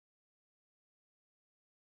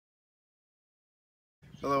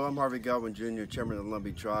Hello, I'm Harvey Godwin Jr., Chairman of the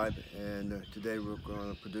Lumbee Tribe, and today we're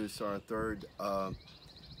going to produce our third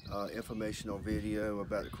informational video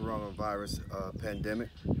about the coronavirus pandemic.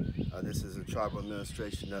 This is a tribal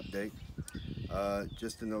administration update.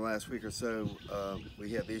 Just in the last week or so,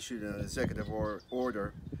 we have issued an executive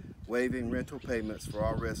order waiving rental payments for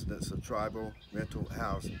all residents of tribal rental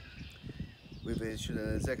housing. We've issued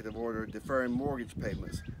an executive order deferring mortgage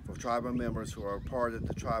payments for tribal members who are part of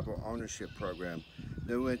the tribal ownership program.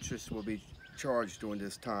 No interest will be charged during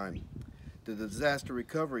this time. The Disaster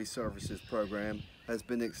Recovery Services program has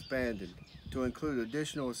been expanded to include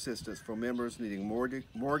additional assistance for members needing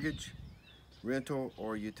mortgage, rental,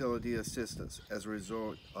 or utility assistance as a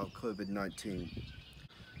result of COVID-19.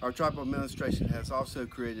 Our tribal administration has also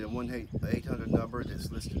created a 1-800 number that's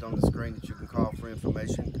listed on the screen that you can call for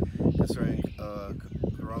information concerning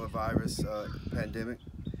coronavirus pandemic.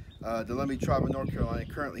 The Lumbee Tribe of North Carolina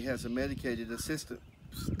currently has a medicated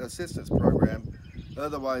assistance program,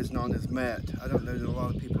 otherwise known as MAT. I don't know that a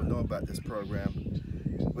lot of people know about this program.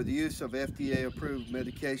 With the use of FDA-approved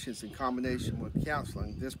medications in combination with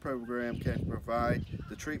counseling, this program can provide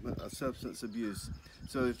the treatment of substance abuse.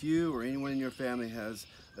 So if you or anyone in your family has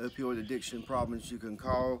opioid addiction problems, you can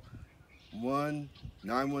call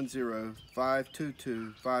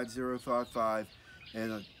 1-910-522-5055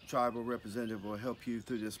 and a tribal representative will help you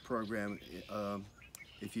through this program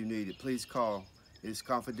if you need it. Please call. It's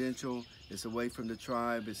confidential, it's away from the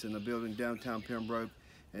tribe, it's in a building downtown Pembroke,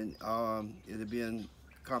 and it'll be in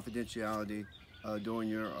confidentiality during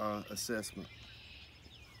your assessment.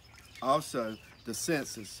 Also, the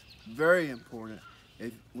census, very important.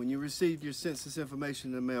 When you receive your census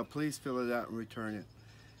information in the mail, please fill it out and return it.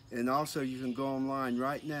 And also, you can go online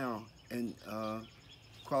right now and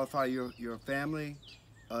qualify your family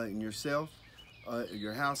and yourself,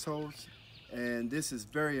 your households, and this is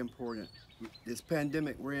very important. This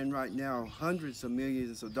pandemic we're in right now, hundreds of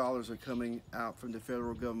millions of dollars are coming out from the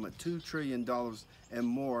federal government. $2 trillion and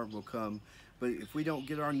more will come. But if we don't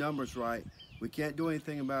get our numbers right, we can't do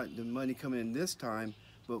anything about the money coming in this time,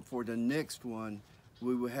 but for the next one,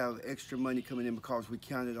 we will have extra money coming in because we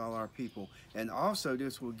counted all our people. And also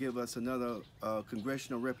this will give us another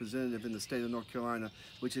congressional representative in the state of North Carolina,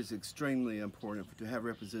 which is extremely important to have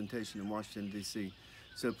representation in Washington, D.C.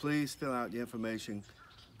 So please fill out the information.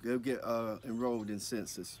 Go get enrolled in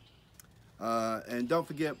census. And don't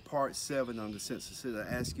forget part 7 on the census. It'll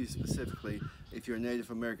ask you specifically if you're a Native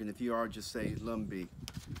American. If you are, just say Lumbee.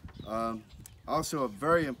 Also a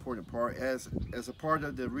very important part, as a part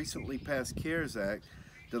of the recently passed CARES Act,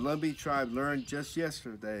 the Lumbee Tribe learned just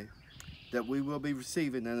yesterday that we will be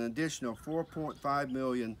receiving an additional $4.5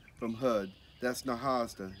 million from HUD. That's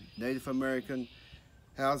NAHASDA, Native American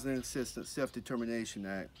Housing Assistance Self-Determination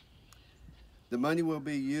Act. The money will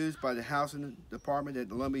be used by the Housing Department at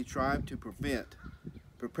the Lumbee Tribe to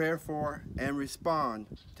prepare for, and respond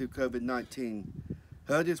to COVID-19.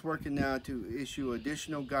 HUD is working now to issue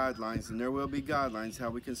additional guidelines, and there will be guidelines how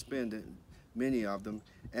we can spend it, many of them,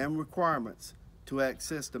 and requirements to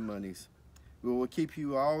access the monies. We will keep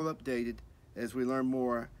you all updated as we learn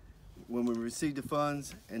more when we receive the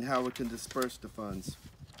funds and how we can disperse the funds.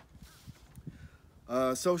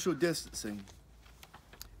 Social distancing.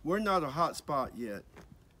 We're not a hot spot yet,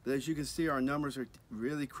 but as you can see, our numbers are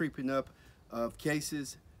really creeping up of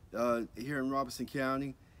cases here in Robeson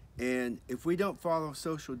County. And if we don't follow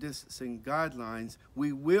social distancing guidelines,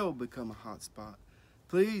 we will become a hot spot.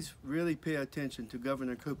 Please really pay attention to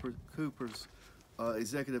Governor Cooper's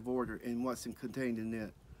executive order and what's contained in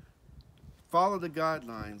it. Follow the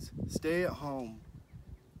guidelines. Stay at home.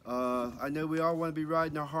 I know we all want to be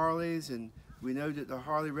riding our Harleys, and we know that the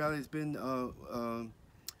Harley rally has been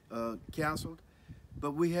canceled,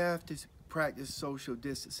 but we have to practice social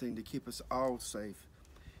distancing to keep us all safe.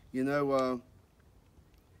 You know,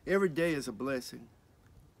 every day is a blessing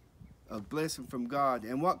from God,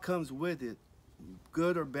 and what comes with it,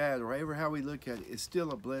 good or bad, or however how we look at it, is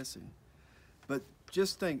still a blessing. But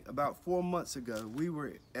just think, about 4 months ago, we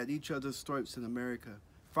were at each other's throats in America,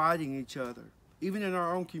 fighting each other, even in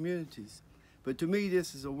our own communities. But to me,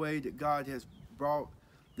 this is a way that God has brought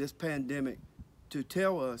this pandemic to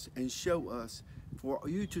tell us and show us for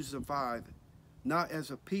you to survive, not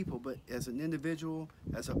as a people, but as an individual,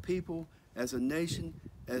 as a people, as a nation,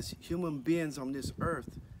 as human beings on this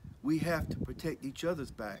earth. We have to protect each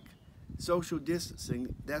other's back. Social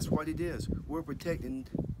distancing, that's what it is. We're protecting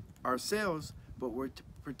ourselves, but we're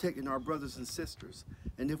protecting our brothers and sisters.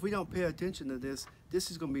 And if we don't pay attention to this,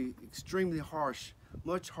 this is going to be extremely harsh,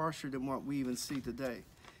 much harsher than what we even see today.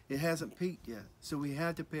 It hasn't peaked yet, so we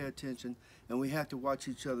have to pay attention and we have to watch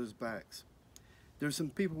each other's backs. There's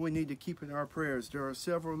some people we need to keep in our prayers. There are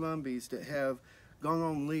several Lumbees that have gone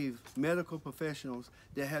on leave, medical professionals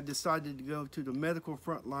that have decided to go to the medical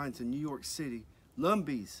front lines in New York City.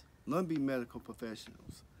 Lumbee medical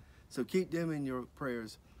professionals. So keep them in your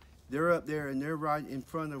prayers. They're up there and they're right in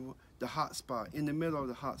front of the hot spot, in the middle of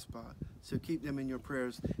the hot spot. So keep them in your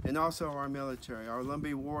prayers. And also our military, our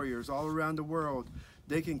Lumbee warriors all around the world.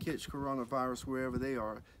 They can catch coronavirus wherever they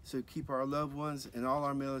are. So keep our loved ones and all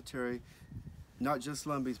our military, not just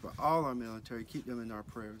Lumbees, but all our military, keep them in our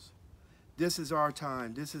prayers. This is our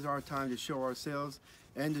time. This is our time to show ourselves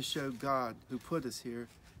and to show God, who put us here,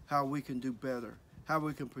 how we can do better, how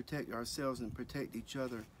we can protect ourselves and protect each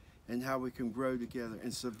other, and how we can grow together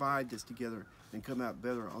and survive this together and come out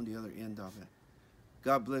better on the other end of it.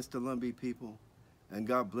 God bless the Lumbee people, and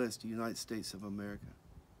God bless the United States of America.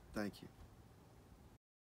 Thank you.